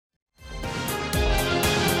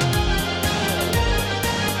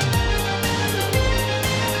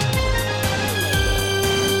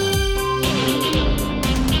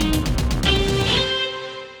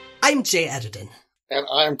I'm Jay Edidin. And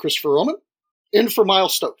I'm Christopher Roman, in for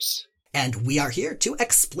Miles Stokes. And we are here to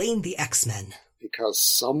explain the X-Men. Because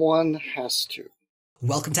someone has to.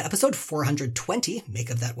 Welcome to episode 420, make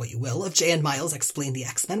of that what you will, of Jay and Miles Explain the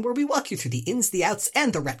X-Men, where we walk you through the ins, the outs,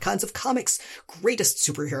 and the retcons of comics' greatest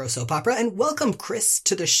superhero soap opera. And welcome, Chris,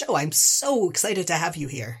 to the show. I'm so excited to have you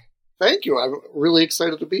here. Thank you. I'm really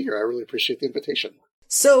excited to be here. I really appreciate the invitation.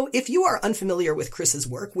 So, if you are unfamiliar with Chris's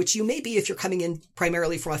work, which you may be if you're coming in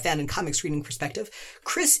primarily from a fan and comics reading perspective,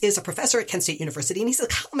 Chris is a professor at Kent State University, and he's a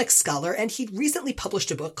comics scholar, and he recently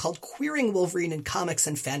published a book called Queering Wolverine in Comics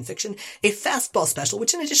and Fanfiction, a Fastball Special,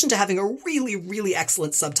 which in addition to having a really, really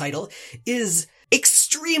excellent subtitle, is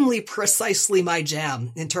extremely precisely my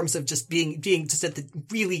jam in terms of just being just at the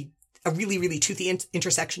really toothy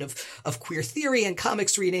intersection of queer theory and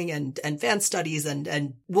comics reading and fan studies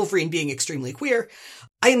and Wolverine being extremely queer.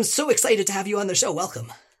 I am so excited to have you on the show.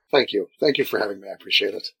 Welcome. Thank you. Thank you for having me. I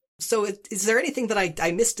appreciate it. So is there anything that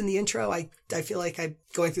I missed in the intro? I feel like I'm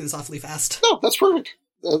going through this awfully fast. No, that's perfect.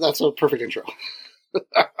 That's a perfect intro.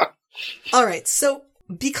 All right. So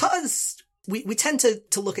because we tend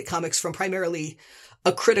to look at comics from primarily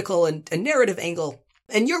a critical and narrative angle,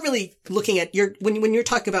 and you're really looking at when you're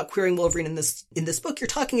talking about queering Wolverine in this book, you're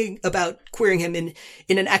talking about queering him in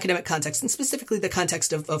an academic context, and specifically the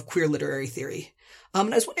context of queer literary theory.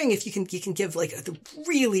 And I was wondering if you can give like a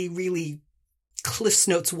really, really Cliff's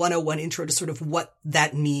Notes 101 intro to sort of what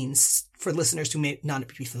that means for listeners who may not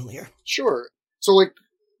be familiar. Sure. So like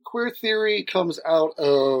queer theory comes out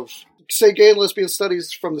of, say, gay and lesbian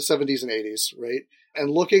studies from the 70s and 80s, right? And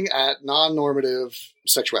looking at non-normative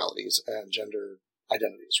sexualities and gender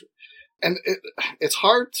identities. And it's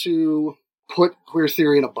hard to put queer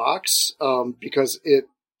theory in a box because it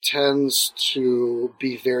tends to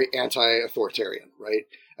be very anti-authoritarian, right?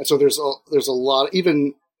 And so there's a lot,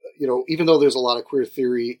 even though there's a lot of queer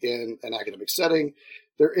theory in an academic setting,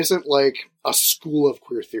 there isn't like a school of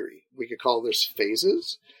queer theory. We could call this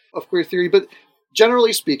phases of queer theory, but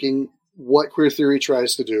generally speaking, what queer theory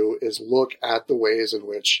tries to do is look at the ways in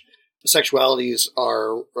which sexualities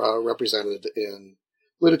are represented in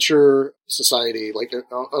literature, society, like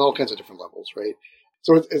on all kinds of different levels, right?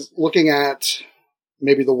 So it's looking at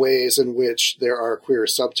maybe the ways in which there are queer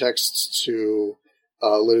subtexts to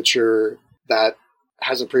literature that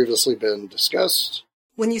hasn't previously been discussed.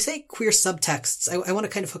 When you say queer subtexts, I want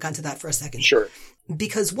to kind of hook onto that for a second. Sure.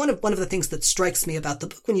 Because one of the things that strikes me about the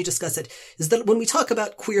book when you discuss it is that when we talk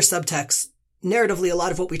about queer subtext, narratively, a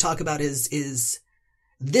lot of what we talk about is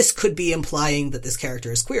this could be implying that this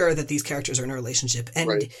character is queer or that these characters are in a relationship. And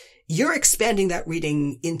right. You're expanding that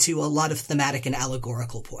reading into a lot of thematic and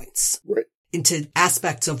allegorical points. Right. Into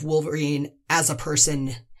aspects of Wolverine as a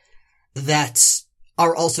person that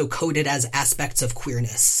are also coded as aspects of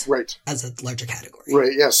queerness. Right. As a larger category.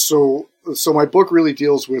 Right, yes. So my book really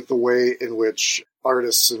deals with the way in which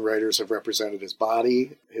artists and writers have represented his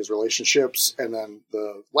body, his relationships, and then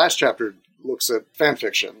the last chapter looks at fan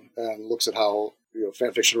fiction and looks at how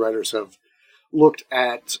fan fiction writers have looked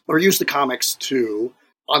at or used the comics to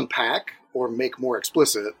unpack or make more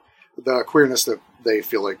explicit the queerness that they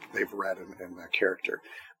feel like they've read in that character.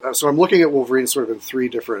 So I'm looking at Wolverine sort of in three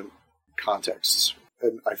different contexts.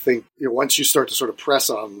 And I think once you start to sort of press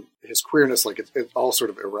on his queerness, like it all sort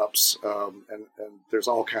of erupts. And there's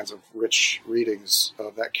all kinds of rich readings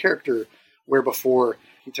of that character where before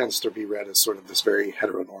he tends to be read as sort of this very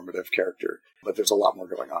heteronormative character. But there's a lot more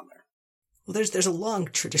going on there. Well, there's a long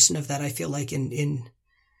tradition of that, I feel like, in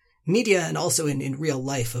media and also in real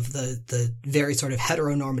life, of the very sort of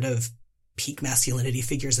heteronormative peak masculinity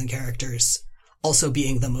figures and characters also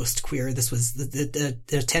being the most queer. This was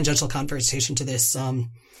the tangential conversation to this.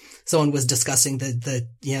 Someone was discussing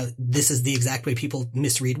this is the exact way people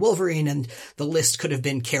misread Wolverine, and the list could have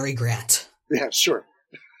been Cary Grant. Yeah, sure.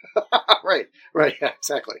 Right. Yeah,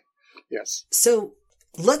 exactly. Yes. So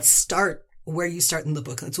let's start where you start in the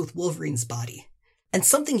book, and it's with Wolverine's body. And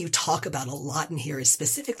something you talk about a lot in here is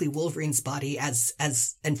specifically Wolverine's body and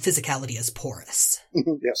physicality as porous.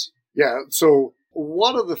 Yes. Yeah. So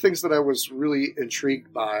one of the things that I was really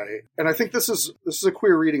intrigued by, and I think this is a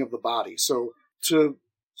queer reading of the body. So to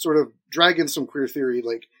sort of drag in some queer theory,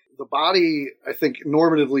 like the body, I think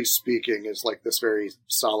normatively speaking, is like this very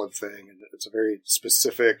solid thing, and it's a very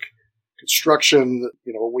specific construction.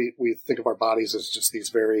 We think of our bodies as just these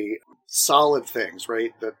very solid things,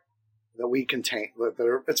 right? That we contain,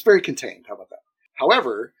 it's very contained. How about that?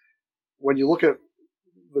 However, when you look at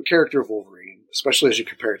the character of Wolverine, especially as you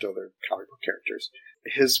compare it to other comic book characters,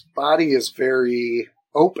 his body is very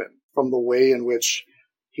open, from the way in which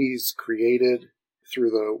he's created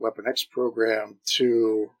through the Weapon X program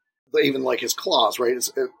to even like his claws, right?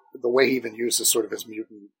 The way he even uses sort of his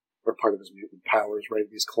mutant, or part of his mutant powers, right?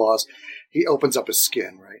 These claws, he opens up his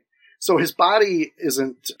skin, right? So his body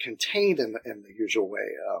isn't contained in the usual way.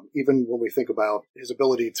 Even when we think about his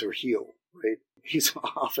ability to heal, right? He's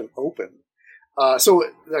often open. So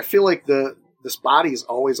I feel like this body is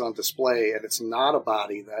always on display, and it's not a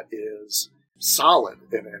body that is solid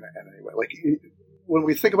in any way. Like, when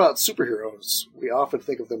we think about superheroes, we often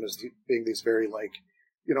think of them as being these very, like,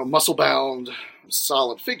 muscle-bound,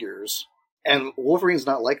 solid figures. And Wolverine's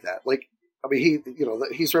not like that. Like, I mean,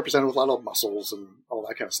 he's represented with a lot of muscles and all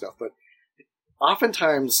that kind of stuff, but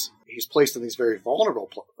oftentimes he's placed in these very vulnerable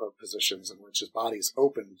positions in which his body's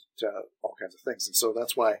open to all kinds of things. And so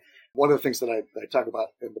that's why one of the things that I talk about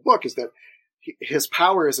in the book is that his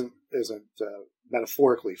power isn't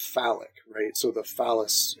metaphorically phallic, right? So the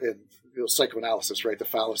phallus in psychoanalysis, right? The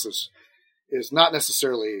phallus is not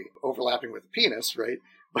necessarily overlapping with the penis, right?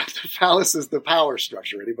 But the phallus is the power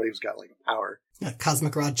structure. Anybody who's got like power. A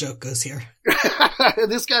cosmic rod joke goes here.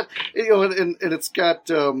 And it's got, and it's got,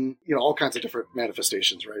 all kinds of different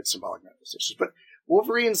manifestations, right? Symbolic manifestations. But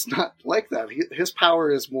Wolverine's not like that. His power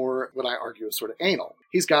is more, what I argue, is sort of anal.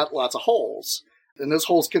 He's got lots of holes, and those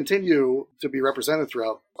holes continue to be represented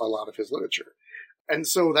throughout a lot of his literature. And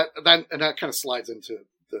so that kind of slides into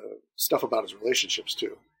the stuff about his relationships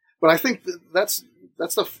too. But I think that's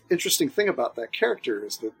the interesting thing about that character,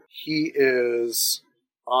 is that he is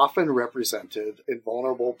often represented in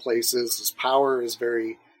vulnerable places. His power is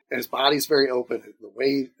and his body's very open. The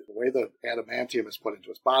way the adamantium is put into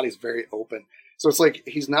his body is very open. So it's like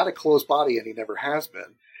he's not a closed body, and he never has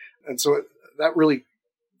been. And so that really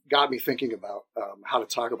got me thinking about how to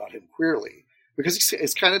talk about him queerly, because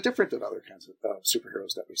it's kind of different than other kinds of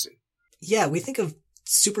superheroes that we see. Yeah, we think of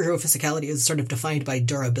superhero physicality is sort of defined by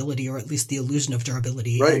durability, or at least the illusion of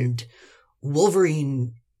durability. Right. And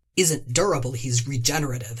Wolverine isn't durable, he's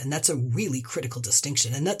regenerative. And that's a really critical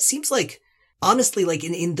distinction. And that seems like, honestly, like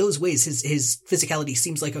in those ways, his physicality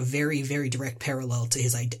seems like a very, very direct parallel to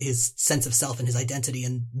his sense of self and his identity,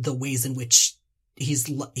 and the ways in which he's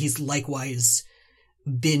likewise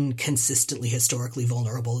been consistently historically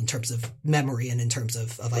vulnerable in terms of memory and in terms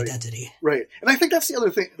of identity. Right. And I think that's the other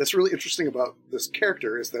thing that's really interesting about this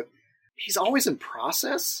character, is that he's always in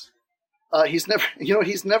process. He's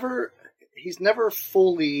never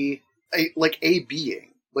fully a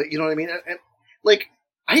being. Like, you know what I mean? And like,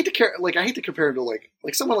 I hate to compare him to like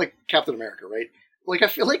someone like Captain America, right? Like, I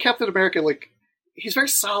feel like Captain America, like, he's very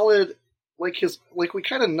solid. Like we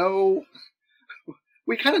kind of know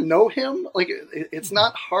him. Like, it's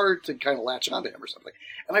not hard to kind of latch onto him or something.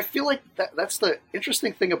 And I feel like that's the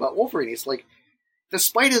interesting thing about Wolverine. He's like,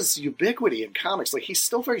 despite his ubiquity in comics, like, he's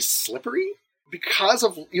still very slippery because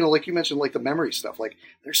of, like you mentioned, like the memory stuff. Like,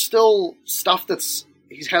 there's still stuff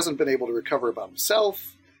he hasn't been able to recover about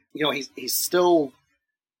himself. He's still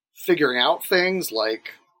figuring out things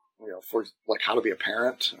like, for like how to be a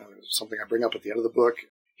parent, something I bring up at the end of the book.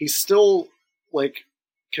 He's still like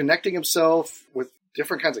connecting himself with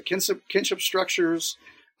different kinds of kinship structures.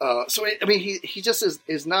 So he just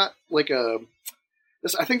is not like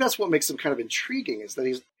I think that's what makes him kind of intriguing, is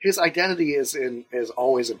that his identity is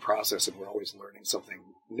always in process, and we're always learning something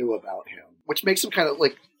new about him, which makes him kind of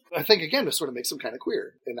like, I think again, it sort of makes him kind of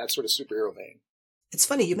queer in that sort of superhero vein. It's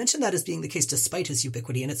funny, you mentioned that as being the case despite his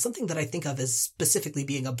ubiquity, and it's something that I think of as specifically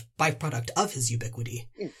being a byproduct of his ubiquity,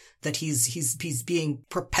 that he's being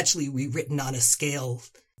perpetually rewritten on a scale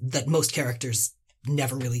that most characters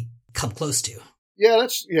never really come close to. Yeah, I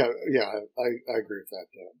agree with that.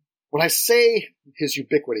 When I say his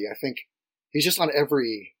ubiquity, I think he's just on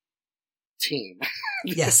every team.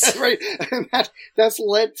 Yes. Right? And that's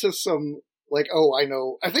led to some, like, I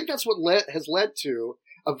know. I think that's what has led to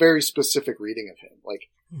a very specific reading of him. Like,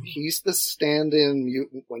 he's the stand-in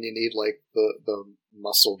mutant when you need, like, the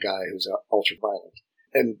muscle guy who's ultra-violent.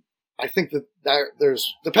 And I think that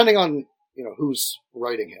there's, depending on, who's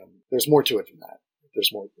writing him, there's more to it than that.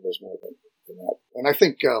 There's more than that. And I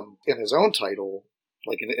think in his own title,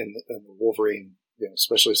 like in the Wolverine,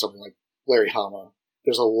 especially something like Larry Hama,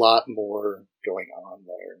 there's a lot more going on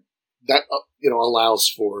there that allows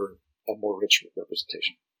for a more rich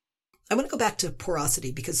representation. I want to go back to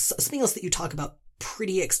porosity, because something else that you talk about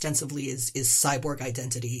pretty extensively is cyborg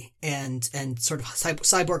identity and sort of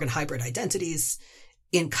cyborg and hybrid identities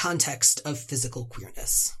in context of physical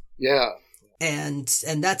queerness. Yeah. And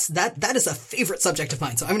that is a favorite subject of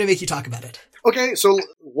mine, so I'm going to make you talk about it. Okay, so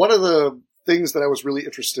one of the things that I was really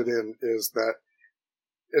interested in is that,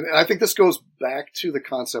 and I think this goes back to the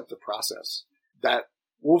concept of process, that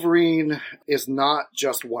Wolverine is not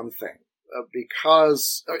just one thing.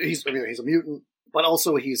 Because he's a mutant, but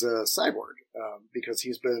also he's a cyborg because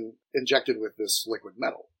he's been injected with this liquid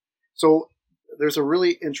metal. So there's a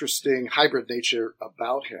really interesting hybrid nature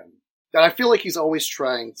about him that I feel like he's always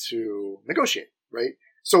trying to negotiate, right?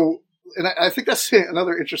 So, and I think that's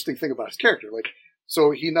another interesting thing about his character. Like,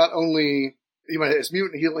 so he not only, his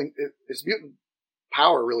mutant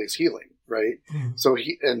power really is healing, right? Mm. So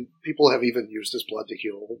and people have even used his blood to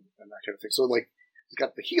heal and that kind of thing. So like, he's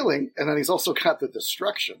got the healing, and then he's also got the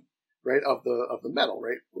destruction, right, of the metal,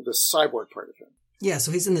 right, with the cyborg part of him. Yeah,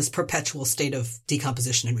 so he's in this perpetual state of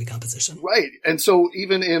decomposition and recomposition. Right. And so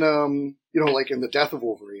even in, like in the death of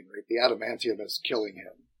Wolverine, right, the adamantium is killing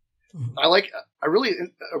him. Mm-hmm.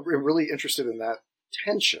 I'm really interested in that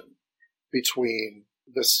tension between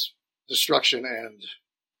this destruction and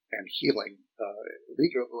healing,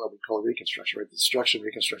 what we call reconstruction, right? Destruction,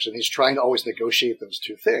 reconstruction. He's trying to always negotiate those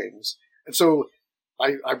two things. And so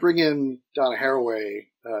I bring in Donna Haraway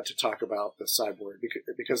to talk about the cyborg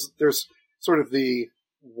because there's sort of the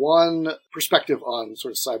one perspective on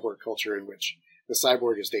sort of cyborg culture in which the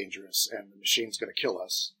cyborg is dangerous and the machine's going to kill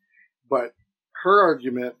us. But her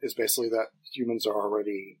argument is basically that humans are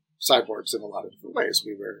already cyborgs in a lot of different ways.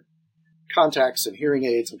 We wear contacts and hearing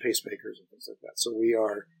aids and pacemakers and things like that. So we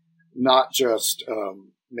are not just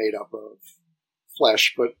made up of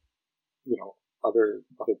flesh, but, other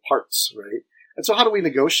parts, right? And so how do we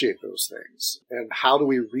negotiate those things? And how do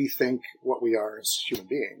we rethink what we are as human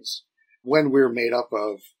beings when we're made up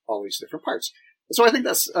of all these different parts? And so I think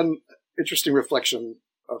that's an interesting reflection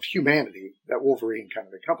of humanity that Wolverine kind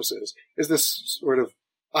of encompasses, is this sort of,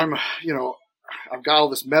 I've got all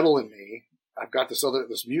this metal in me. I've got this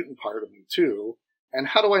mutant part of me too. And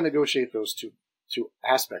how do I negotiate those two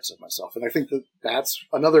aspects of myself? And I think that that's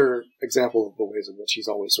another example of the ways in which he's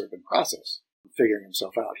always sort of in process, figuring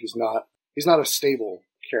himself out. He's not a stable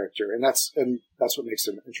character, and that's what makes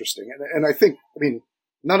him interesting. And I think,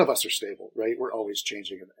 none of us are stable, right? We're always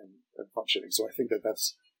changing and functioning. So I think that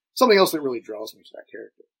that's something else that really draws me to that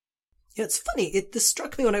character. Yeah, it's funny. This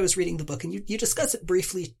struck me when I was reading the book, and you discuss it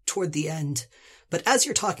briefly toward the end. But as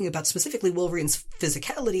you're talking about specifically Wolverine's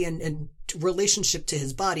physicality and relationship to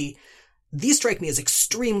his body, these strike me as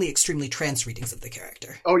extremely, extremely trans readings of the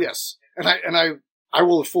character. Oh, yes. And I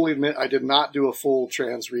will fully admit I did not do a full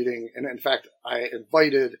trans reading. And in fact, I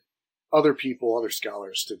invited other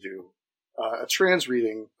scholars to do a trans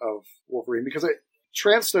reading of Wolverine, because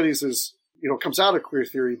trans studies is, comes out of queer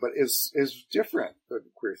theory, but is different than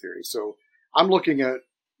queer theory. So I'm looking at,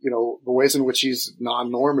 the ways in which he's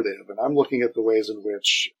non-normative, and I'm looking at the ways in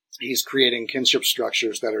which he's creating kinship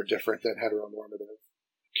structures that are different than heteronormative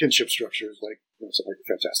kinship structures, like something like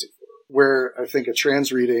the Fantastic Four, where I think a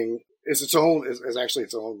trans reading is actually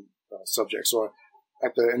its own subject. So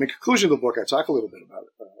in the conclusion of the book, I talk a little bit about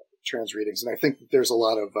trans readings, and I think that there's a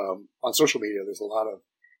lot of on social media, there's a lot of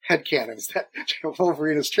headcanons that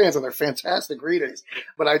Wolverine is trans, and they're fantastic readings.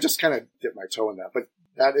 But I just kind of dip my toe in that. But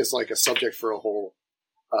that is like a subject for a whole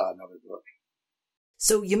another book.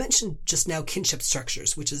 So you mentioned just now kinship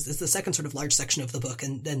structures, which is the second sort of large section of the book,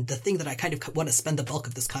 and the thing that I kind of want to spend the bulk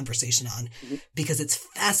of this conversation on, mm-hmm. because it's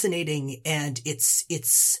fascinating, and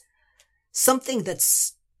it's something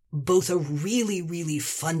that's both a really, really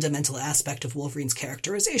fundamental aspect of Wolverine's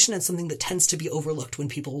characterization and something that tends to be overlooked when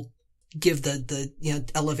people give the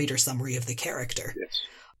elevator summary of the character. Yes.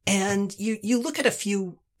 And you look at a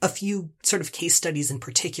few sort of case studies in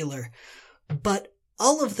particular, but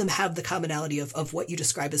all of them have the commonality of what you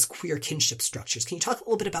describe as queer kinship structures. Can you talk a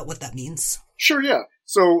little bit about what that means? Sure, yeah.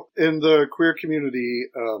 So in the queer community,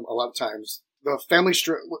 a lot of times the family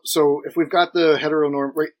so if we've got the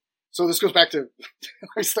heteronorm, right? So this goes back to,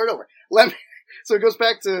 let me start over. So it goes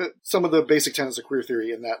back to some of the basic tenets of queer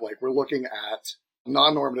theory in that, like, we're looking at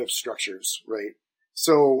non-normative structures, right?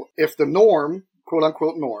 So if the norm, quote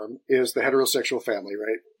unquote norm, is the heterosexual family,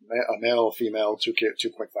 right? A male, female, 2.5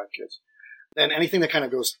 kids. Then anything that kind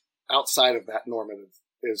of goes outside of that normative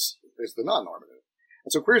is the non-normative.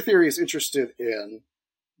 And so queer theory is interested in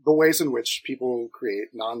the ways in which people create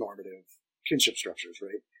non-normative kinship structures,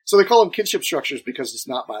 right? So they call them kinship structures because it's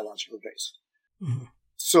not biologically based. Mm-hmm.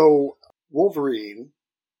 So Wolverine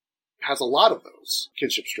has a lot of those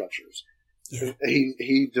kinship structures. Yeah.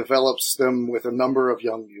 He develops them with a number of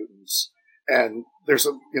young mutants, and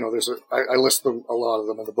I list them, a lot of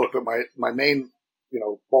them in the book, but my main,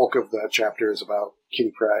 bulk of that chapter is about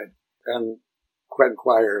Kitty Pryde and Quentin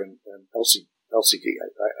Quire and LCD. I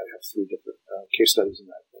have 3 different case studies in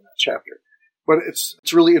that chapter. But it's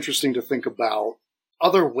really interesting to think about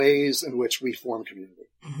other ways in which we form community,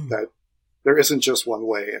 mm-hmm. that there isn't just one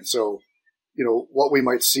way. And so, what we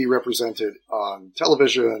might see represented on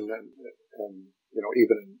television and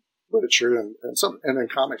even in literature and in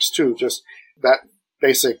comics too, just that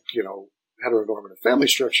basic, heteronormative family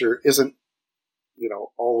structure isn't,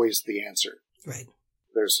 always the answer. Right.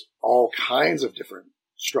 There's all kinds of different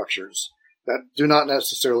structures that do not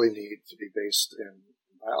necessarily need to be based in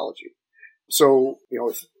biology. So,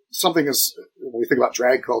 if something is, when we think about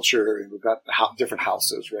drag culture, and we've got different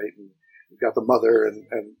houses, right? And we've got the mother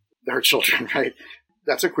and their children, right?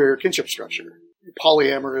 That's a queer kinship structure.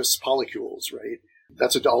 Polyamorous polycules, right?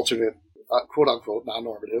 That's an alternate, quote unquote,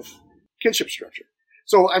 non-normative kinship structure.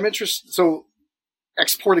 So so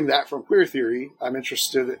exporting that from queer theory, I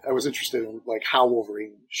was interested in like how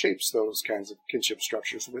Wolverine shapes those kinds of kinship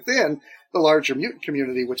structures within the larger mutant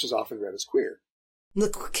community, which is often read as queer. The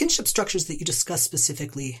kinship structures that you discuss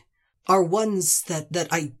specifically are ones that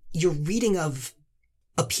your reading of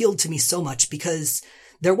appealed to me so much because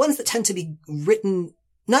they're ones that tend to be written,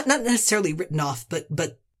 not necessarily written off, but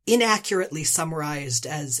inaccurately summarized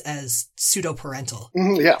as pseudo-parental,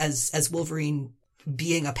 as Wolverine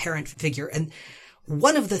being a parent figure. And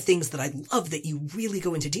one of the things that I love that you really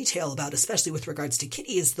go into detail about, especially with regards to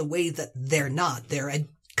Kitty, is the way that they're a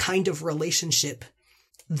kind of relationship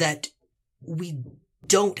that we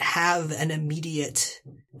don't have an immediate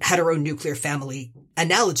heteronuclear family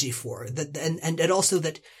analogy for, that, and also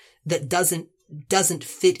that doesn't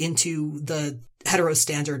fit into the hetero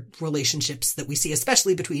standard relationships that we see,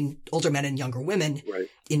 especially between older men and younger women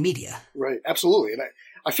in media. Right. Absolutely. And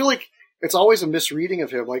I feel like it's always a misreading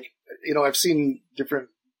of him. Like, I've seen different,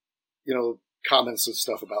 comments and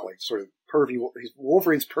stuff about like sort of pervy.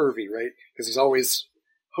 Wolverine's pervy, right? Because he's always,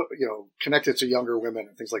 connected to younger women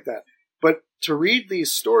and things like that. But to read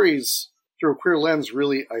these stories through a queer lens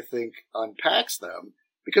really, I think, unpacks them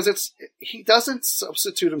because he doesn't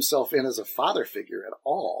substitute himself in as a father figure at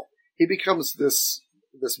all. He becomes this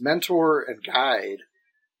mentor and guide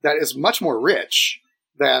that is much more rich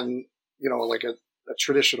than, like a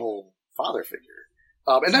traditional father figure.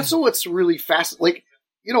 And that's what's really fascinating. Like,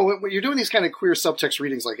 when you're doing these kind of queer subtext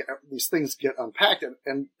readings, like these things get unpacked.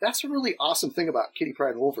 And that's a really awesome thing about Kitty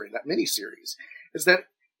Pryde and Wolverine, that miniseries, is that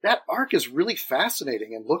arc is really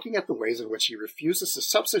fascinating and looking at the ways in which he refuses to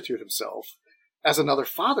substitute himself as another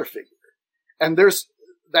father figure. And there's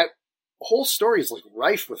that whole story is like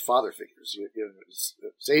rife with father figures.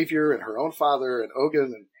 Xavier and her own father and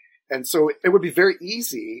Ogun. And so it would be very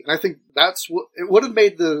easy. And I think it would have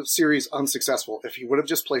made the series unsuccessful if he would have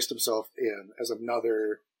just placed himself in as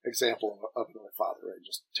another example of another father, right?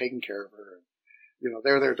 Just taking care of her. And,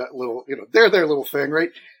 they're their little thing,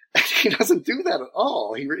 right? And he doesn't do that at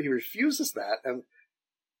all. He refuses that and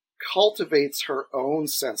cultivates her own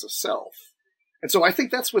sense of self. And so I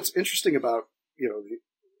think that's what's interesting about,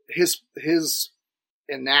 his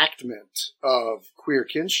enactment of queer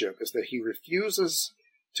kinship is that he refuses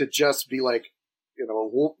to just be like,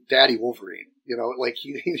 Daddy Wolverine, like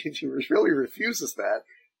he really refuses that,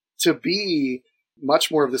 to be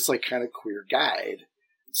much more of this like kind of queer guide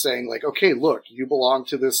saying like, okay, look, you belong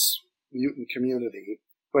to this mutant community,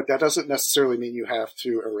 but that doesn't necessarily mean you have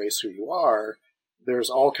to erase who you are. There's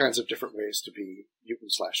all kinds of different ways to be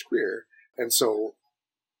mutant/queer. And so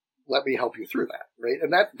let me help you through that. Right.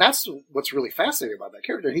 And that's what's really fascinating about that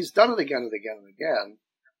character. He's done it again and again and again.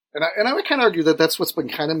 And I would kind of argue that that's what's been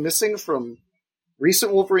kind of missing from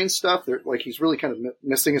recent Wolverine stuff. Like he's really kind of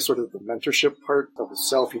missing is sort of the mentorship part of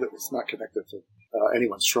himself. It's not connected to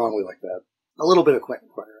anyone strongly like that. A little bit of Quentin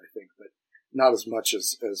Quire, I think, but not as much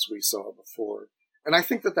as we saw before. And I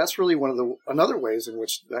think that that's really one of the another ways in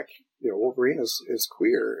which that Wolverine is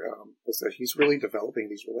queer, is that he's really developing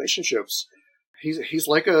these relationships. He's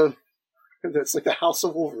like it's like the House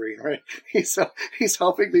of Wolverine, right? He's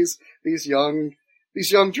helping these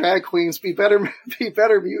young drag queens be better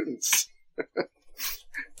mutants.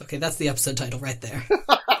 Okay, that's the episode title right there.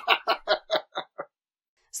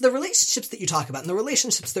 So the relationships that you talk about, and the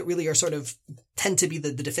relationships that really are sort of tend to be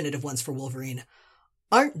the definitive ones for Wolverine,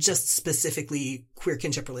 aren't just specifically queer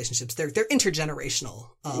kinship relationships. They're intergenerational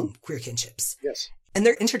queer kinships. Yes. And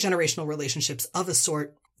they're intergenerational relationships of a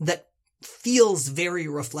sort that feels very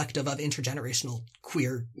reflective of intergenerational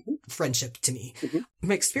queer friendship to me,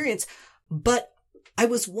 my experience. But I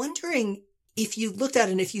was wondering if you looked at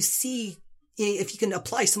it and if you can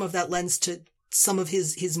apply some of that lens to some of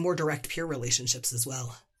his more direct peer relationships as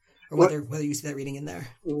well, or whether you see that reading in there.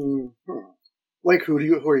 Mm-hmm. Like who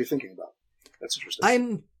are you thinking about? That's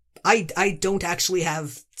interesting. I don't actually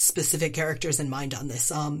have specific characters in mind on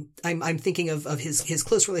this. I'm thinking of his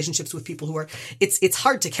close relationships with people who are, it's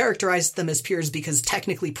hard to characterize them as peers because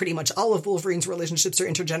technically pretty much all of Wolverine's relationships are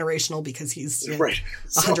intergenerational because he's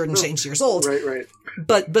 100 and change years old. Right.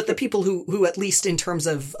 But the people who at least in terms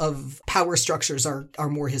of power structures are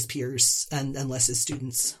more his peers and less his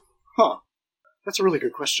students. Huh. That's a really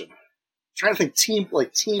good question. I'm trying to think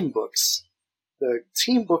team books. The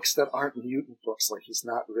team books that aren't mutant books, like he's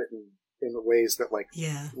not written in the ways that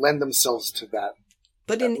lend themselves to that.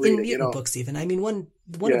 But in mutant books even, I mean, one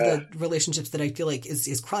of the relationships that I feel like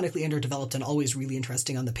is chronically underdeveloped and always really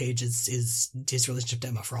interesting on the page is his relationship to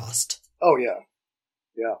Emma Frost. Oh yeah.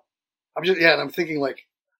 I'm thinking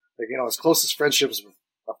his closest friendships with,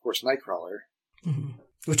 of course, Nightcrawler,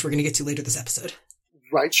 which we're going to get to later this episode.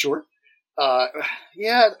 Right, sure. I'd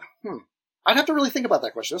have to really think about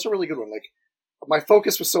that question. That's a really good one. Like, my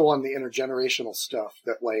focus was so on the intergenerational stuff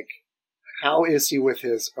that, how is he with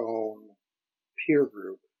his own peer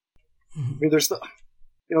group? I mean, there's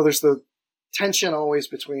the tension always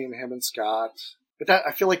between him and Scott, but that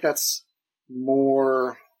I feel like that's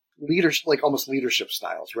more leadership, almost leadership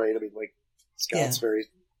styles, right? I mean, Scott's very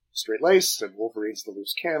straight-laced and Wolverine's the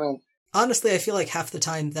loose cannon. Honestly, I feel like half the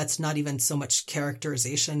time that's not even so much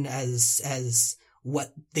characterization as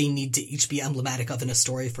what they need to each be emblematic of in a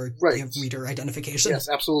story for reader identification. Yes,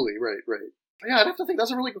 absolutely. Right. Yeah, I'd have to think.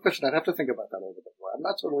 That's a really good question. I'd have to think about that a little bit more. I'm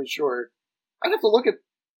not totally sure. I'd have to look at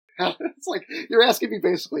how, it's like you're asking me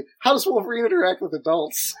basically, how does Wolverine interact with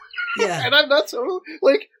adults? Yeah. And I'm not totally,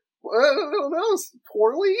 I don't know,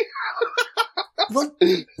 poorly? Well,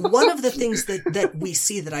 one of the things that we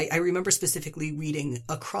see that I remember specifically reading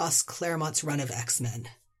across Claremont's run of X-Men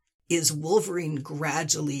is Wolverine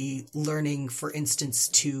gradually learning, for instance,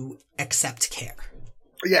 to accept care.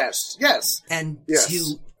 Yes. And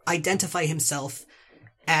to identify himself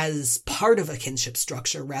as part of a kinship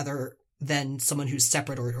structure rather than someone who's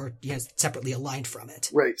separate or separately aligned from it.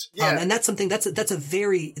 Right. Yeah. And that's something that's a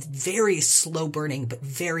very, very slow burning, but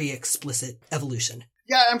very explicit evolution.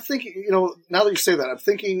 Yeah, I'm thinking, now that you say that, I'm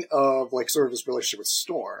thinking of sort of his relationship with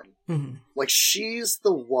Storm. Mm-hmm. She's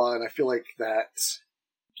the one I feel like that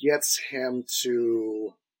gets him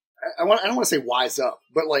to, I don't want to say wise up,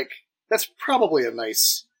 but that's probably a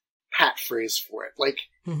nice pat phrase for it.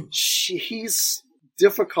 He's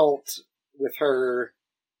difficult with her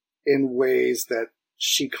in ways that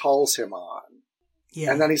she calls him on.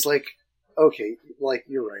 Yeah. And then he's like, okay,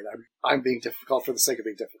 you're right. I'm being difficult for the sake of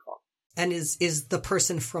being difficult. And is the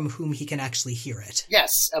person from whom he can actually hear it.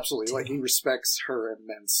 Yes, absolutely. He respects her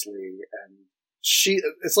immensely, and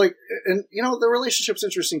the relationship's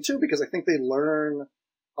interesting too, because I think they learn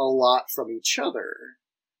a lot from each other.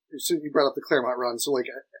 So you brought up the Claremont run, so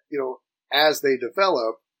as they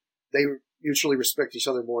develop, they mutually respect each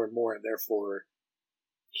other more and more, and therefore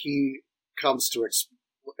he comes to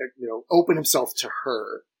open himself to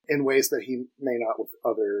her in ways that he may not with the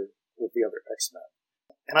other X-Men.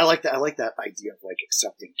 And I like that idea of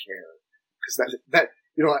accepting care, because that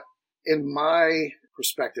in my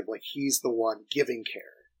perspective, he's the one giving care.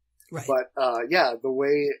 Right. But the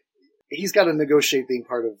way he's got to negotiate being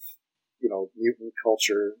part of mutant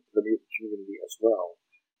culture, the mutant community as well,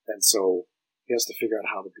 and so he has to figure out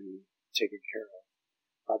how to be taken care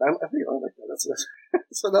of. I think I like that.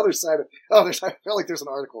 That's another side of. I feel like there's an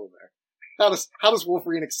article in there. How does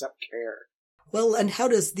Wolverine accept care? Well, and how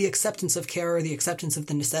does the acceptance of care or the acceptance of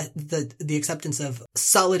the acceptance of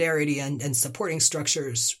solidarity and supporting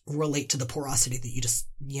structures relate to the porosity that you just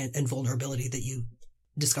and vulnerability that you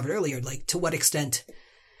discovered earlier? To what extent?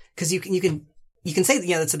 Because you can say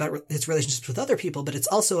that's about his relationships with other people, but it's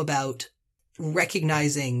also about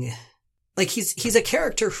recognizing he's a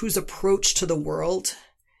character whose approach to the world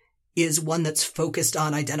is one that's focused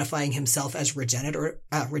on identifying himself as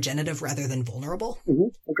regenerative rather than vulnerable.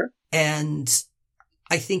 Mm-hmm. Okay. And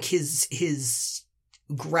I think his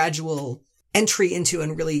gradual entry into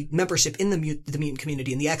and really membership in the mutant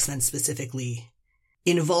community and the X-Men specifically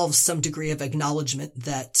involves some degree of acknowledgement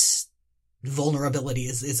that vulnerability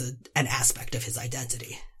is an aspect of his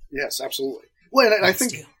identity. Yes, absolutely. Well, and I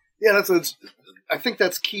think I think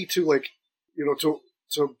that's key to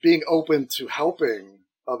to being open to helping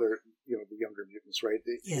other the younger mutants, right?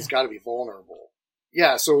 He's got to be vulnerable.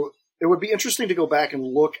 Yeah, so it would be interesting to go back and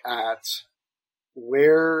look at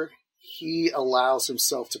where he allows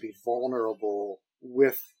himself to be vulnerable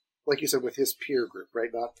with, like you said, with his peer group, right?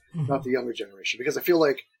 Not the younger generation, because I feel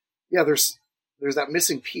like, there's that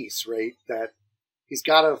missing piece, right? That he's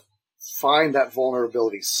got to find that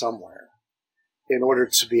vulnerability somewhere in order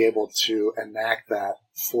to be able to enact that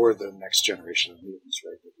for the next generation of mutants,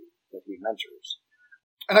 right? That he mentors.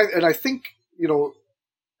 And I think,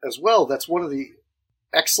 as well, that's one of the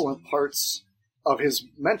excellent parts of his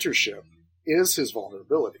mentorship is his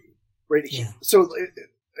vulnerability, right? Yeah. So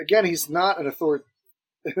again, he's not an authority.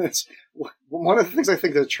 One of the things I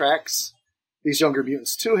think that attracts these younger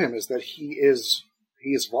mutants to him is that he is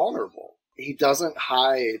vulnerable. He doesn't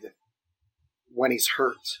hide when he's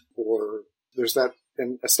hurt. Or there's that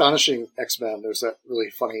in Astonishing X-Men, there's that really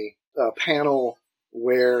funny panel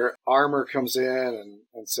where Armor comes in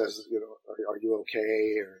and says, are you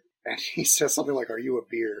okay? And he says something like, "Are you a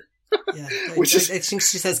beer?" Yeah, I think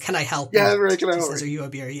she says, "Can I help?" Yeah, right. Can I help? She says, "Are you a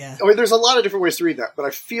beer?" Yeah. I mean, there's a lot of different ways to read that, but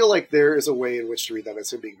I feel like there is a way in which to read that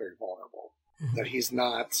as him being very vulnerable. Mm-hmm. That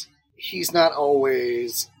he's not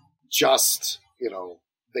always just,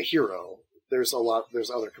 the hero. There's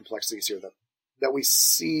other complexities here that we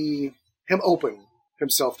see him open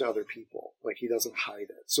himself to other people. Like, he doesn't hide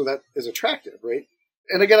it. So that is attractive, right?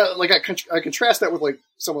 And again, I contrast that with like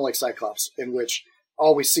someone like Cyclops, in which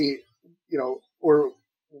all we see, or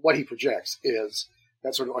what he projects is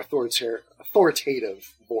that sort of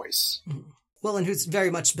authoritative voice. Well, and who's very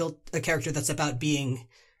much built a character that's about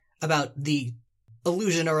the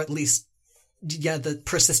illusion, or at least, the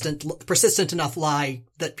persistent enough lie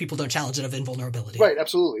that people don't challenge it, of invulnerability. Right,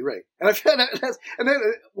 absolutely, right. And and then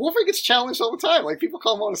Wolverine gets challenged all the time. Like, people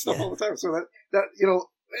call him on his stuff all the time. So that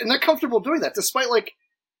and they're comfortable doing that, despite, like,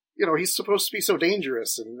 he's supposed to be so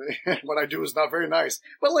dangerous, and what I do is not very nice.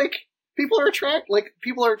 But, like, people are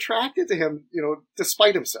attracted to him,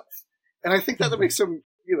 despite himself. And I think that makes him,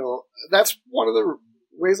 that's one of the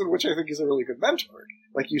ways in which I think he's a really good mentor.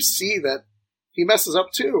 Like, you see that he messes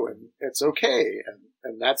up too, and it's okay,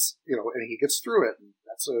 and that's, and he gets through it, and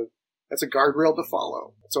that's a guardrail to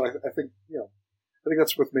follow. So I think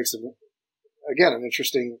that's what makes him, again, an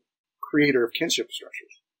interesting creator of kinship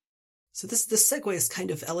structures. So this segues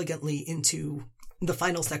kind of elegantly into the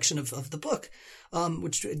final section of the book,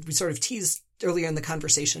 which we sort of teased earlier in the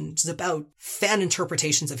conversation, which is about fan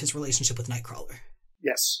interpretations of his relationship with Nightcrawler.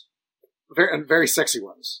 Yes. Very sexy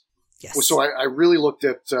ones. Yes. So I really looked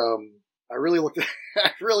at, I really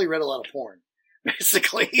read a lot of porn,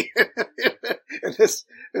 basically,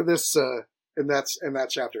 in that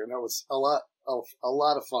chapter. And that was a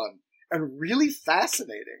lot of fun and really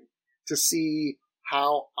fascinating to see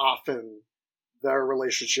how often their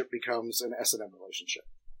relationship becomes an S&M relationship.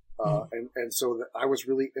 And so I was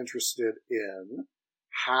really interested in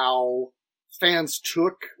how fans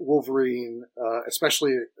took Wolverine,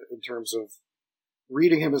 especially in terms of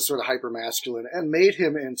reading him as sort of hyper-masculine, and made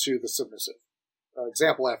him into the submissive.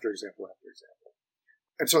 Example after example after example.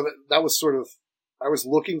 And so that was sort of, I was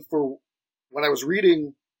looking for, when I was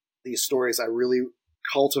reading these stories, I really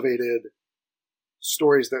cultivated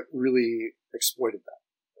stories that really exploited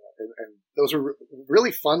that. And those were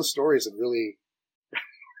really fun stories, and really,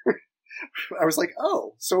 I was like,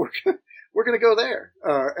 oh, so we're going to go there.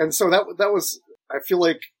 And so that was, I feel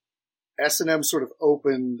like S&M sort of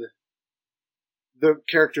opened the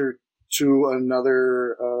character to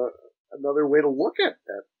another way to look at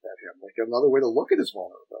him, like another way to look at his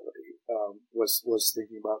vulnerability, was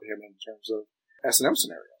thinking about him in terms of S&M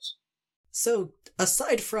scenarios. So,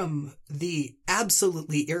 aside from the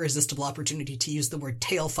absolutely irresistible opportunity to use the word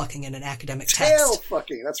tail fucking in an academic text. Tail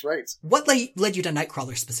fucking, that's right. What led you to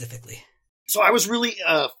Nightcrawler specifically? So I was really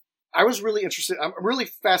interested. I'm really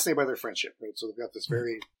fascinated by their friendship. Right? So they've got this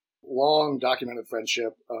very long documented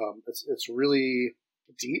friendship. It's really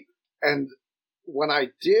deep. And when I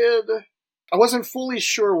wasn't fully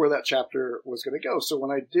sure where that chapter was going to go. So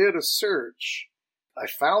when I did a search, I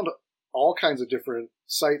found all kinds of different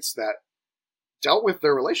sites that dealt with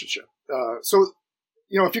their relationship. So,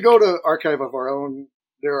 if you go to Archive of Our Own,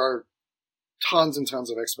 there are tons and tons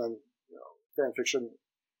of X-Men, fan fiction.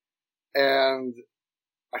 And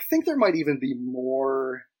I think there might even be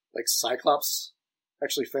more, like, Cyclops,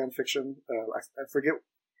 actually, fan fiction. I forget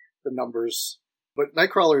the numbers, but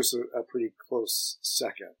Nightcrawler's a pretty close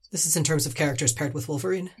second. This is in terms of characters paired with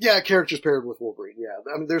Wolverine? Yeah, characters paired with Wolverine, yeah.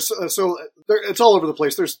 I mean, it's all over the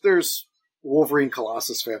place. There's Wolverine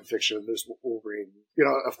Colossus fan fiction. There's Wolverine,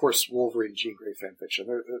 of course, Wolverine Jean Grey fan fiction.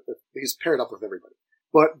 He's paired up with everybody.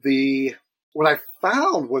 But what I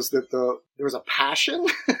found was that there was a passion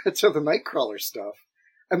to the Nightcrawler stuff.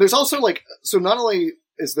 And there's also, like, so not only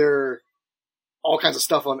is there all kinds of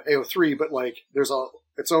stuff on AO3, but, like, there's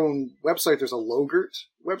its own website. There's a Logert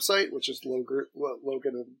website, which is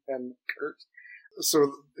Logan and Kurt.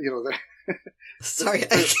 So, sorry,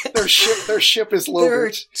 their ship is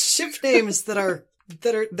Logert.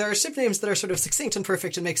 There are ship names that are sort of succinct and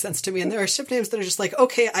perfect and make sense to me, and there are ship names that are just like,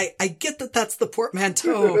 okay, I get that that's the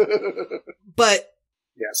portmanteau, but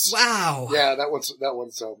Yes. Wow. Yeah, that one's.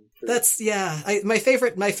 That's my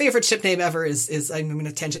favorite ship name ever is I'm going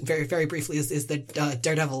to tangent very very briefly is the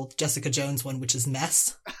Daredevil Jessica Jones one, which is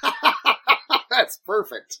Mess. That's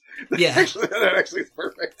perfect. Yeah, that actually is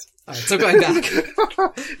perfect. All right, so going back.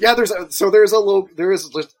 Yeah, there is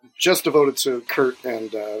just devoted to Kurt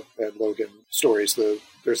and Logan stories.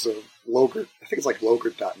 There's a Logert, I think it's like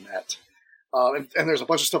Logert.net, and there's a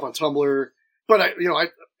bunch of stuff on Tumblr. But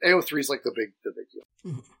AO3 is like the big deal.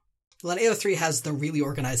 Mm-hmm. Well, and AO3 has the really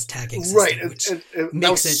organized tagging system, right? Which and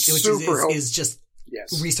makes it, which is just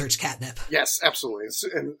yes. research catnip. Yes, absolutely,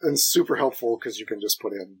 and super helpful because you can just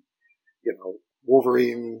put in,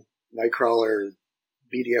 Wolverine, Nightcrawler,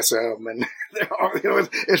 BDSM, and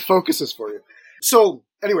it focuses for you. So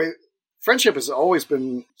anyway, friendship has always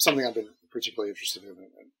been something I've been particularly interested in,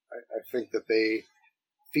 and I think that they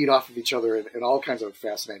feed off of each other in all kinds of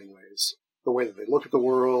fascinating ways. The way that they look at the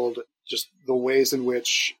world, just the ways in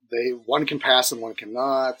which one can pass and one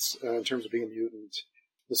cannot, in terms of being a mutant,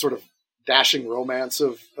 the sort of dashing romance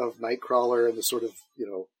of Nightcrawler and the sort of,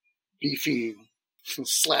 beefy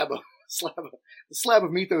slab of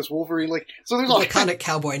meat that is Wolverine. Like, so there's all iconic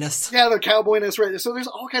cowboyness. Yeah, the cowboyness, right? So there's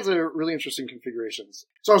all kinds of really interesting configurations.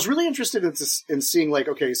 So I was really interested in seeing, like,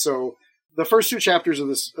 okay, so the first two chapters of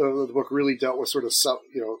the book really dealt with sort of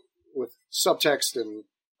with subtext, and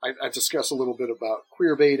I discuss a little bit about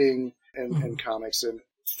queer baiting and comics, and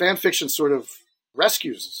fan fiction sort of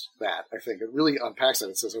rescues that. I think it really unpacks that.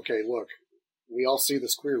 It says, okay, look, we all see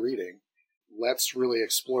this queer reading. Let's really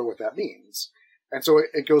explore what that means. And so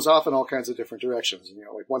it goes off in all kinds of different directions. And,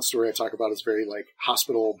 like one story I talk about is very like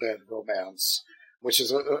hospital bed romance, which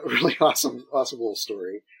is a really awesome little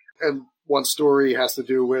story. And one story has to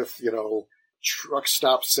do with, truck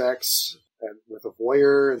stop sex and with a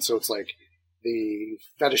voyeur. And so it's like the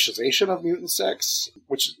fetishization of mutant sex,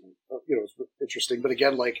 which, is interesting. But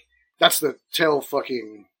again, like that's the tail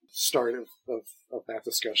fucking start of that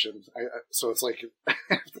discussion. So it's like I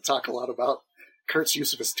have to talk a lot about Kurt's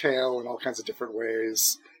use of his tail in all kinds of different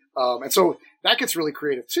ways. And so that gets really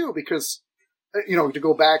creative too, because, to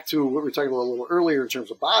go back to what we were talking about a little earlier in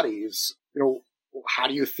terms of bodies, how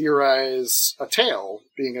do you theorize a tail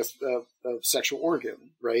being a sexual organ,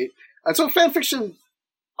 right? And so fan fiction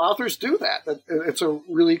authors do that. It's a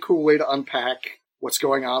really cool way to unpack what's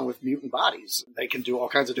going on with mutant bodies. They can do all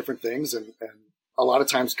kinds of different things. And a lot of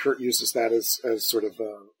times Kurt uses that as sort of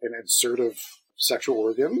an insertive sexual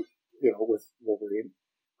organ, with Wolverine.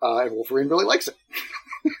 And Wolverine really likes it.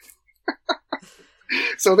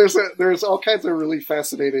 So there's all kinds of really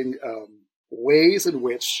fascinating ways in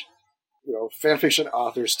which, fan fiction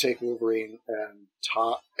authors take Wolverine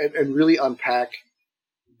and really unpack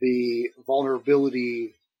the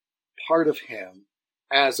vulnerability part of him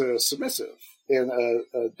as a submissive in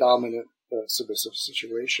a dominant submissive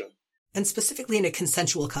situation. And specifically in a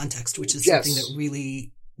consensual context, which is yes. something that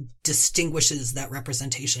really distinguishes that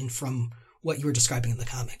representation from what you were describing in the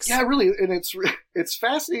comics. Yeah, really. And it's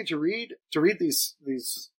fascinating to read these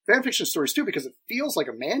fan fiction stories too, because it feels like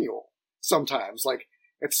a manual sometimes. Like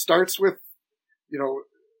it starts with,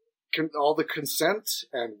 all the consent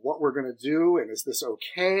and what we're going to do. And is this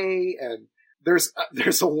okay? And there's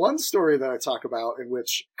a one story that I talk about in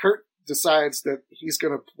which Kurt decides that he's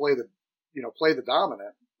going to play the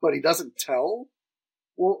dominant, but he doesn't tell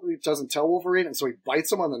Wolverine. And so he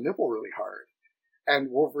bites him on the nipple really hard.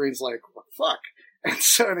 And Wolverine's like, what the fuck? And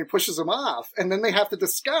he pushes him off. And then they have to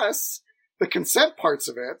discuss the consent parts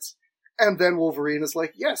of it. And then Wolverine is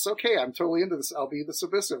like, yes, okay, I'm totally into this. I'll be the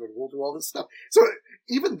submissive and we'll do all this stuff. So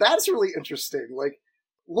even that's really interesting. Like,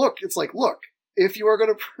 look, if you're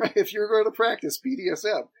going to practice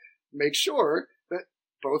BDSM, make sure that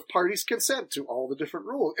both parties consent to all the different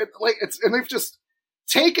rules. And they've just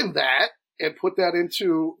taken that and put that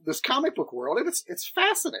into this comic book world. And it's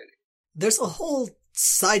fascinating. There's a whole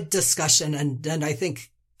side discussion and I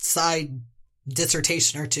think side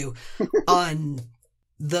dissertation or two on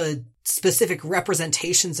the specific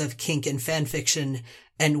representations of kink in fan fiction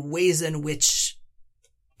and ways in which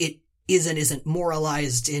it is and isn't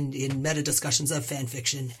moralized in meta discussions of fan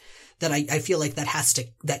fiction that I feel like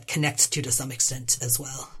that connects to some extent as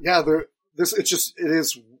well. Yeah,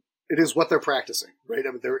 it is what they're practicing, right?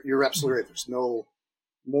 I mean, you're absolutely right. There's no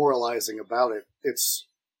moralizing about it. This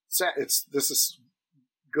is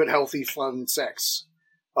good, healthy, fun sex.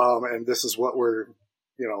 And this is what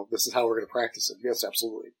this is how we're going to practice it. Yes,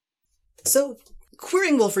 absolutely. So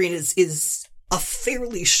Queering Wolverine is a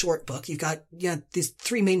fairly short book. You've got, these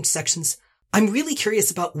three main sections. I'm really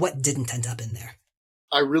curious about what didn't end up in there.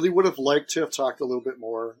 I really would have liked to have talked a little bit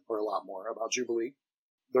more or a lot more about Jubilee.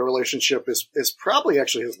 The relationship is probably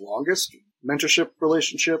actually his longest mentorship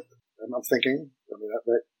relationship. And I'm thinking, I mean,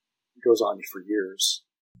 that goes on for years.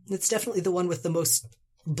 It's definitely the one with the most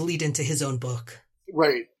bleed into his own book.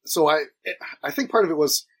 Right. So I think part of it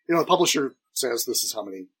was, the publisher says this is how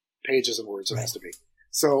many pages and words it has to be.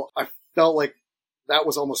 So I felt like that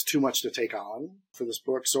was almost too much to take on for this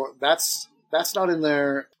book. So that's not in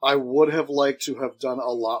there. I would have liked to have done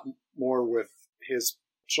a lot more with his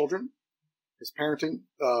children, his parenting,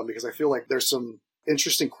 because I feel like there's some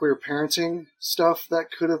interesting queer parenting stuff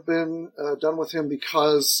that could have been done with him,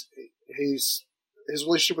 because his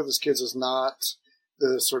relationship with his kids is not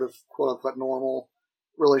the sort of quote-unquote normal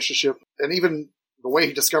relationship. And even the way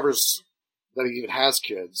he discovers that he even has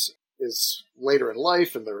kids is later in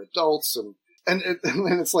life, and they're adults, and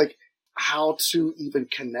it's like how to even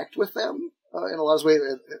connect with them in a lot of ways.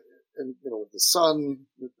 And with the son,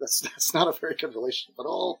 that's not a very good relationship at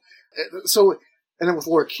all. So, and then with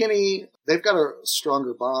Laura Kinney, they've got a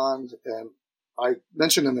stronger bond. And I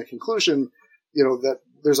mentioned in the conclusion, that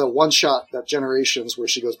there's a one-shot that Generations where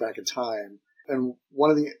she goes back in time. And one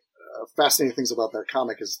of the fascinating things about that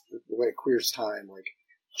comic is the way it queers time. Like,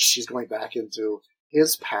 she's going back into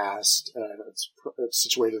his past, and it's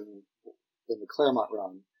situated in the Claremont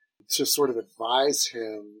run, to sort of advise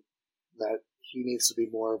him that he needs to be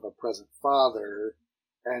more of a present father.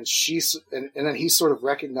 And and then he sort of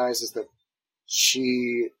recognizes that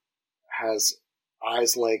she has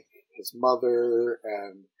eyes like his mother,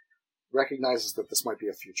 and recognizes that this might be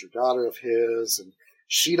a future daughter of his. And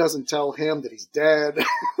she doesn't tell him that he's dead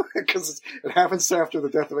because it happens after the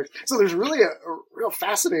death of X. So there's really a real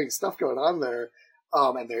fascinating stuff going on there.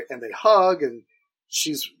 And they hug, and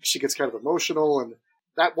she gets kind of emotional. And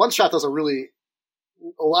that one shot does a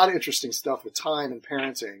lot of interesting stuff with time and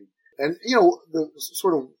parenting. And, the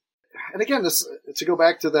sort of, and again, this, to go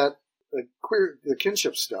back to that the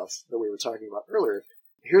kinship stuff that we were talking about earlier,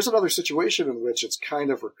 here's another situation in which it's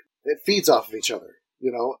kind of, it feeds off of each other.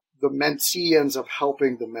 The mentee ends up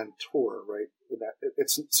helping the mentor, right?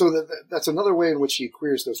 That's another way in which he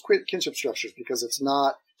queers those kinship structures, because it's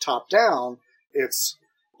not top down. It's,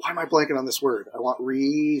 why am I blanking on this word? I want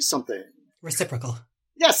something. Reciprocal.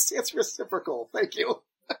 Yes, it's reciprocal. Thank you.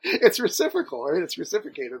 It's reciprocal, right? It's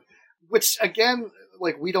reciprocated. Which, again,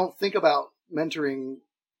 like, we don't think about mentoring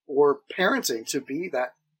or parenting to be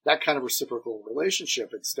that kind of reciprocal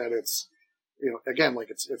relationship. Instead, it's, again, like,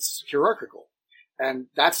 it's hierarchical. And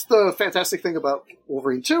that's the fantastic thing about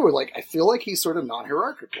Wolverine 2. Like, I feel like he's sort of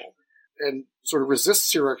non-hierarchical and sort of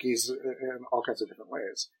resists hierarchies in all kinds of different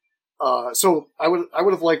ways. So I would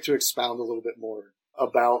have liked to expound a little bit more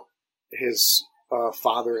about his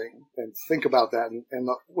fathering and think about that and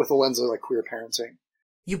with a lens of like queer parenting.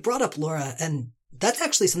 You brought up Laura, and that's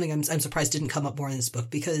actually something I'm surprised didn't come up more in this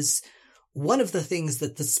book, because one of the things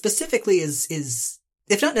that specifically is,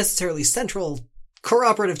 if not necessarily central,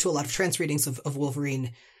 corroborative to a lot of trans readings of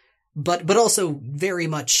Wolverine, but also very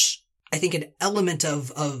much, I think, an element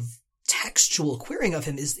of textual queering of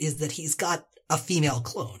him is that he's got a female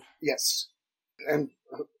clone. Yes. And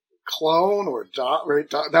clone or right?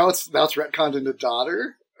 Now it's retconned into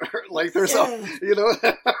daughter. Like, there's the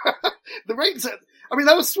right. I mean,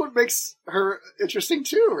 that was what makes her interesting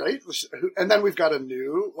too, right? And then we've got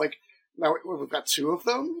now we've got two of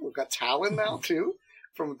them. We've got Talon now too,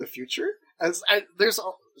 from the future. There's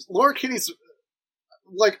Laura Kinney's,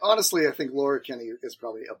 like, honestly, I think Laura Kinney is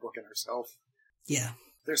probably a book in herself. Yeah.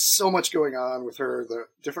 There's so much going on with her. The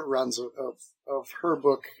different runs of her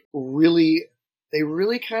book really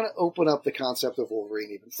kind of open up the concept of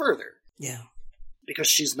Wolverine even further. Yeah. Because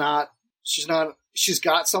she's got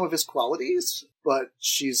some of his qualities, but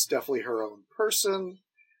she's definitely her own person.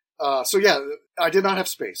 So yeah, I did not have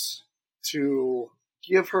space to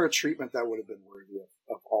give her a treatment that would have been worthy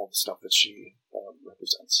of all the stuff that she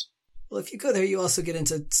represents. Well, if you go there, you also get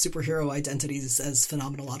into superhero identities as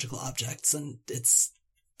phenomenological objects, and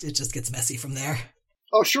it just gets messy from there.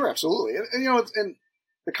 Oh, sure, absolutely. And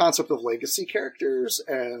the concept of legacy characters,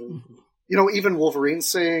 and even Wolverine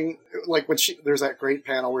saying, like, when there's that great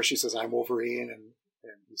panel where she says, "I'm Wolverine," and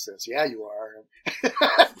he says, "Yeah, you are."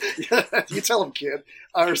 You tell him, kid,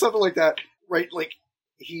 or something like that, right? Like,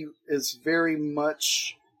 he is very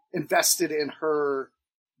much invested in her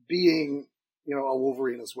being, a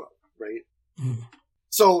Wolverine as well, right? Mm.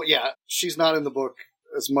 So yeah, she's not in the book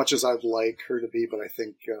as much as I'd like her to be, but I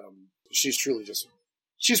think she's truly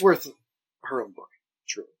she's worth her own book,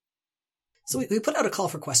 truly. So we put out a call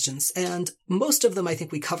for questions, and most of them I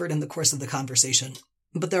think we covered in the course of the conversation,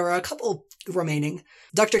 but there are a couple remaining.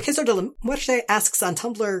 Dr. Quezar de la Muerte asks on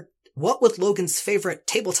Tumblr, What would Logan's favorite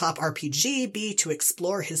tabletop RPG be to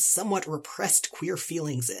explore his somewhat repressed queer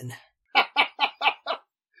feelings in?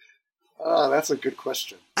 That's a good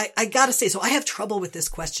question. I gotta say, so I have trouble with this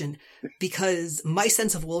question because my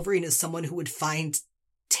sense of Wolverine is someone who would find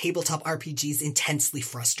tabletop RPGs intensely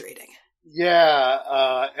frustrating.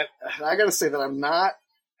 Yeah, and I gotta say that I'm not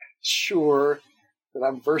sure that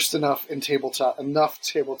I'm versed enough in tabletop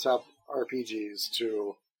RPGs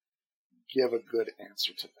to give a good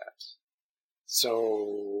answer to that.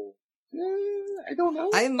 So, I don't know.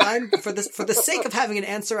 I'm for the sake of having an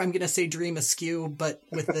answer, I'm gonna say Dream Askew, but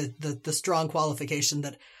with the strong qualification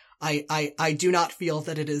that I do not feel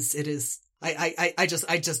that it is. I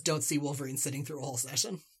just don't see Wolverine sitting through a whole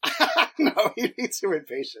session. No, he's too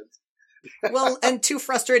impatient. Well, and too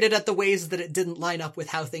frustrated at the ways that it didn't line up with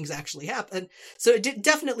how things actually happen. So it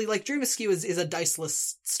definitely, like, Dream Askew is a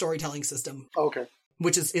diceless storytelling system. Okay.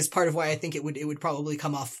 Which is part of why I think it would probably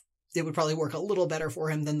come off, it would probably work a little better for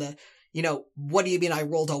him than the, what do you mean I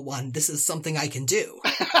rolled a 1? This is something I can do.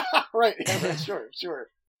 Right. Yeah, sure.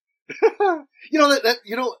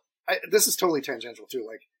 This is totally tangential too.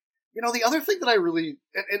 Like, the other thing that I really,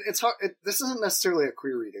 it's hard, this isn't necessarily a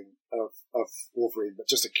queer reading of Wolverine, but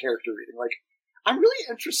just a character reading. Like, I'm really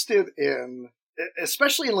interested in,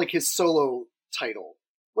 especially in like his solo title.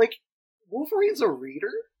 Like, Wolverine's a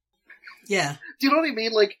reader. Yeah. Do you know what I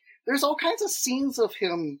mean? Like, there's all kinds of scenes of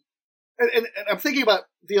him, and I'm thinking about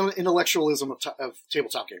the intellectualism of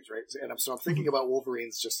tabletop games, right? And so I'm thinking about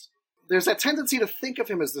Wolverine's just, there's that tendency to think of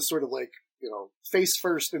him as this sort of like, face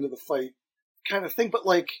first into the fight kind of thing. But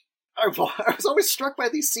like, I was always struck by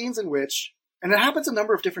these scenes in which, and it happens a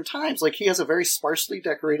number of different times, like he has a very sparsely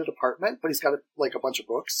decorated apartment, but he's got like a bunch of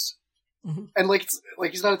books. Mm-hmm. And like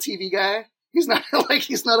he's not a TV guy. He's not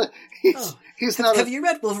he's not. Have you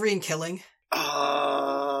read Wolverine Killing?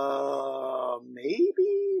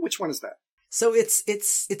 Maybe. Which one is that? So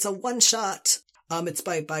it's a one shot. It's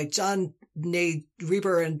by John Ney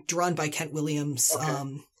Reber and drawn by Kent Williams.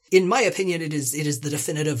 Okay. In my opinion, it is the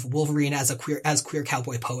definitive Wolverine as queer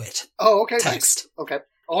cowboy poet. Oh, okay. Text. Nice. Okay.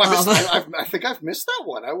 Oh, I think I've missed that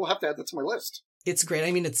one. I will have to add that to my list. It's great.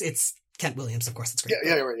 I mean, it's Kent Williams, of course. It's great.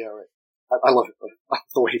 Yeah, right. I love it.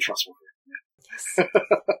 The way he trusts Wolverine. Yes.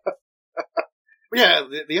 Yeah,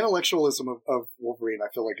 the intellectualism of Wolverine, I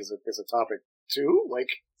feel like is a topic too. Like,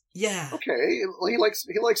 yeah, okay, he likes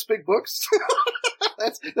big books.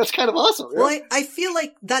 That's kind of awesome. Yeah? Well, I feel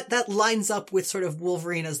like that lines up with sort of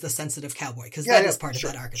Wolverine as the sensitive cowboy, because that is part of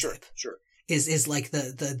that archetype. Sure. Is like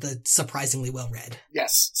the surprisingly well read.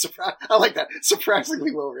 Yes, I like that.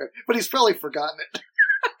 Surprisingly well read, but he's probably forgotten it.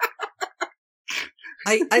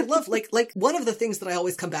 I love, like one of the things that I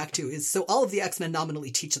always come back to is, so all of the X-Men nominally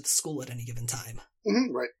teach at the school at any given time.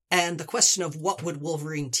 Mm-hmm, right. And the question of what would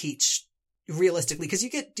Wolverine teach realistically, because you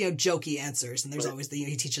get, jokey answers, and there's always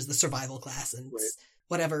he teaches the survival class and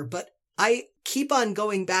whatever, but I keep on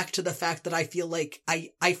going back to the fact that I feel like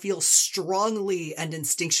I feel strongly and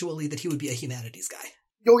instinctually that he would be a humanities guy.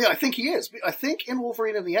 Oh yeah, I think he is. I think in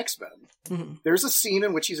Wolverine and the X-Men, there's a scene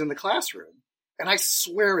in which he's in the classroom, and I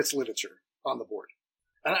swear it's literature on the board.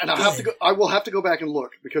 And I will have to go back and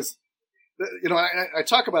look, because, I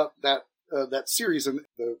talk about that series and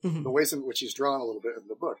the ways in which he's drawn a little bit in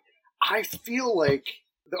the book. I feel like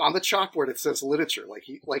on the chalkboard it says literature, like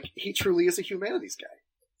he truly is a humanities guy,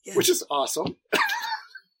 which is awesome.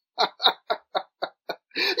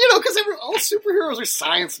 Because all superheroes are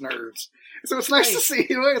science nerds, so it's nice to see.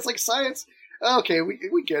 It's like science. Okay,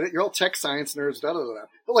 we get it. You're all tech science nerds, da da da.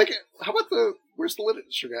 But like, how about where's the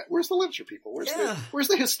literature guy? Where's the literature people? Where's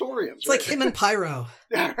the historians? It's like him and Pyro.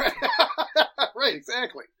 Yeah, right. Right,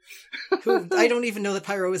 exactly. Who, I don't even know that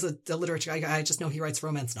Pyro is a literature guy. I just know he writes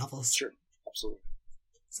romance novels. Sure, absolutely.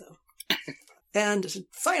 So, and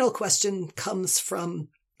final question comes from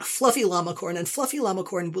Fluffy Llamacorn, and Fluffy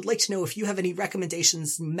Llamacorn would like to know if you have any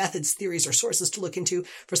recommendations, methods, theories, or sources to look into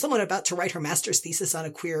for someone about to write her master's thesis on a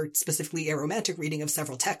queer, specifically aromantic reading of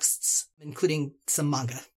several texts, including some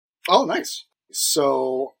manga. Oh, nice.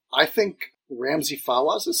 So I think Ramsey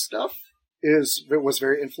Fawaz's stuff was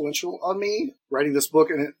very influential on me writing this book,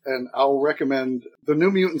 and I'll recommend The New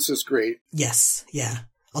Mutants is great. Yes, yeah,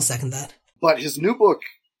 I'll second that. But his new book,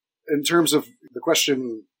 in terms of the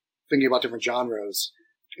question, thinking about different genres,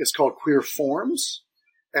 is called Queer Forms,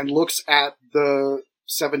 and looks at the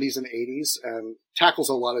 70s and 80s and tackles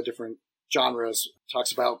a lot of different genres.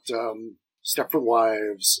 Talks about Stepford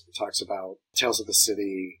Wives, talks about Tales of the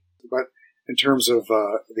City, but in terms of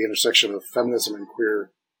the intersection of feminism and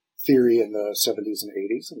queer theory in the 70s and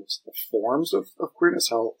 80s, and it's the forms of queerness,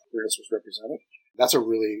 how queerness was represented. That's a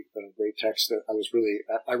really great great text that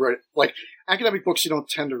I read, like, academic books you don't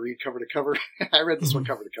tend to read cover to cover. I read this one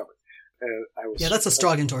cover to cover. Yeah, that's a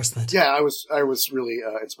strong endorsement. Yeah, I was really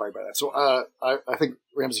inspired by that. So I think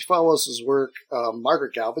Ramsey Fawaz' work,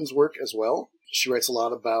 Margaret Galvin's work as well. She writes a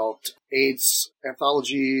lot about AIDS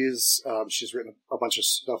anthologies. She's written a bunch of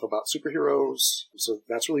stuff about superheroes. So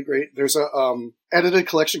that's really great. There's a edited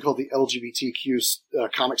collection called the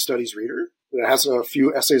LGBTQ Comic Studies Reader. It has a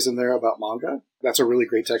few essays in there about manga. That's a really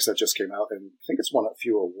great text that just came out, and I think it's won a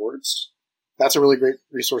few awards. That's a really great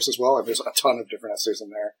resource as well. And there's a ton of different essays in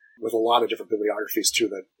there with a lot of different bibliographies too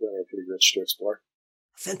that are pretty rich to explore.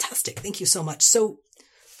 Fantastic. Thank you so much. So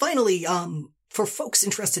finally, for folks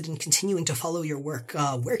interested in continuing to follow your work,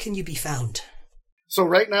 where can you be found? So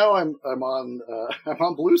right now I'm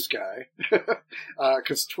on Blue Sky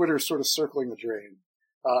because Twitter is sort of circling the drain.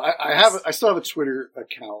 I still have a Twitter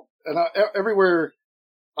account, and everywhere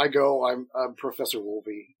I go, I'm Professor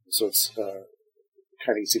Wolvie, so it's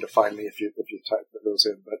kind of easy to find me if you type those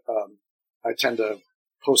in. But I tend to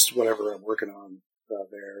post whatever I'm working on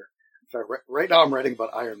there. In fact, right now I'm writing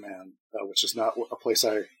about Iron Man, which is not a place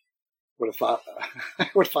I would have thought I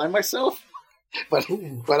would find myself, but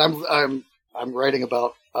I'm writing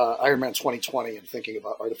about Iron Man 2020 and thinking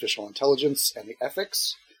about artificial intelligence and the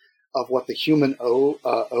ethics of what the human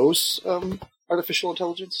owes artificial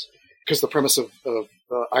intelligence. Because the premise of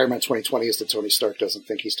Iron Man 2020 is that Tony Stark doesn't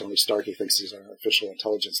think he's Tony Stark; he thinks he's an artificial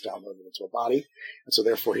intelligence downloaded into a body, and so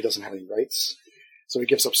therefore he doesn't have any rights. So he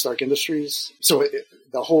gives up Stark Industries. So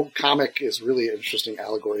the whole comic is really an interesting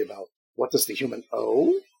allegory about what does the human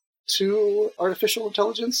owe to artificial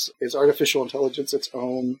intelligence? Is artificial intelligence its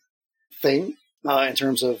own thing in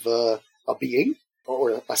terms of a being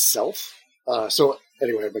or a self? So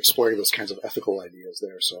anyway, I'm exploring those kinds of ethical ideas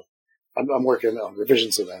there. So I'm working on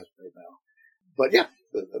revisions of that right now. But yeah,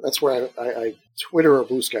 that's where I Twitter or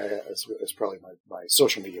Blue Sky is probably my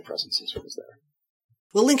social media presence is there.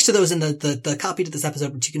 We'll link to those in the copy to this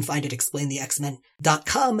episode, which you can find at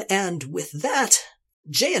explainthexmen.com. And with that,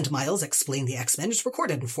 Jay and Miles Explain the X-Men is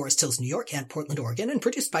recorded in Forest Hills, New York and Portland, Oregon, and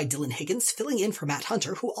produced by Dylan Higgins, filling in for Matt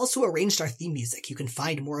Hunter, who also arranged our theme music. You can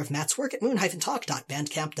find more of Matt's work at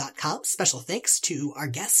moon-talk.bandcamp.com. Special thanks to our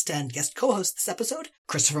guest and guest co-host this episode,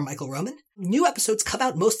 Christopher Michael Roman. New episodes come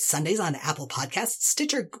out most Sundays on Apple Podcasts,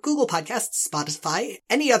 Stitcher, Google Podcasts, Spotify,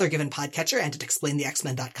 any other given podcatcher, and at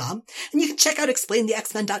explainthexmen.com. And you can check out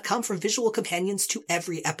explainthexmen.com for visual companions to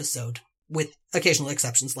every episode, with occasional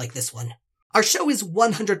exceptions like this one. Our show is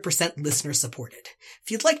 100% listener supported.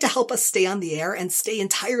 If you'd like to help us stay on the air and stay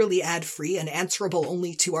entirely ad-free and answerable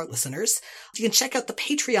only to our listeners, you can check out the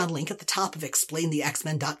Patreon link at the top of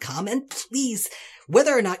explainthexmen.com. And please,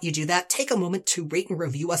 whether or not you do that, take a moment to rate and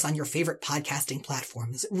review us on your favorite podcasting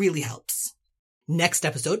platforms. It really helps. Next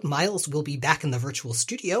episode, Miles will be back in the virtual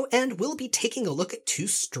studio, and we'll be taking a look at 2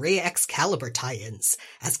 Stray Excalibur tie-ins,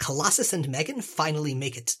 as Colossus and Megan finally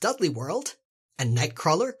make it to Dudley World, and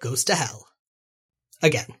Nightcrawler goes to hell.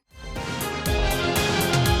 Again.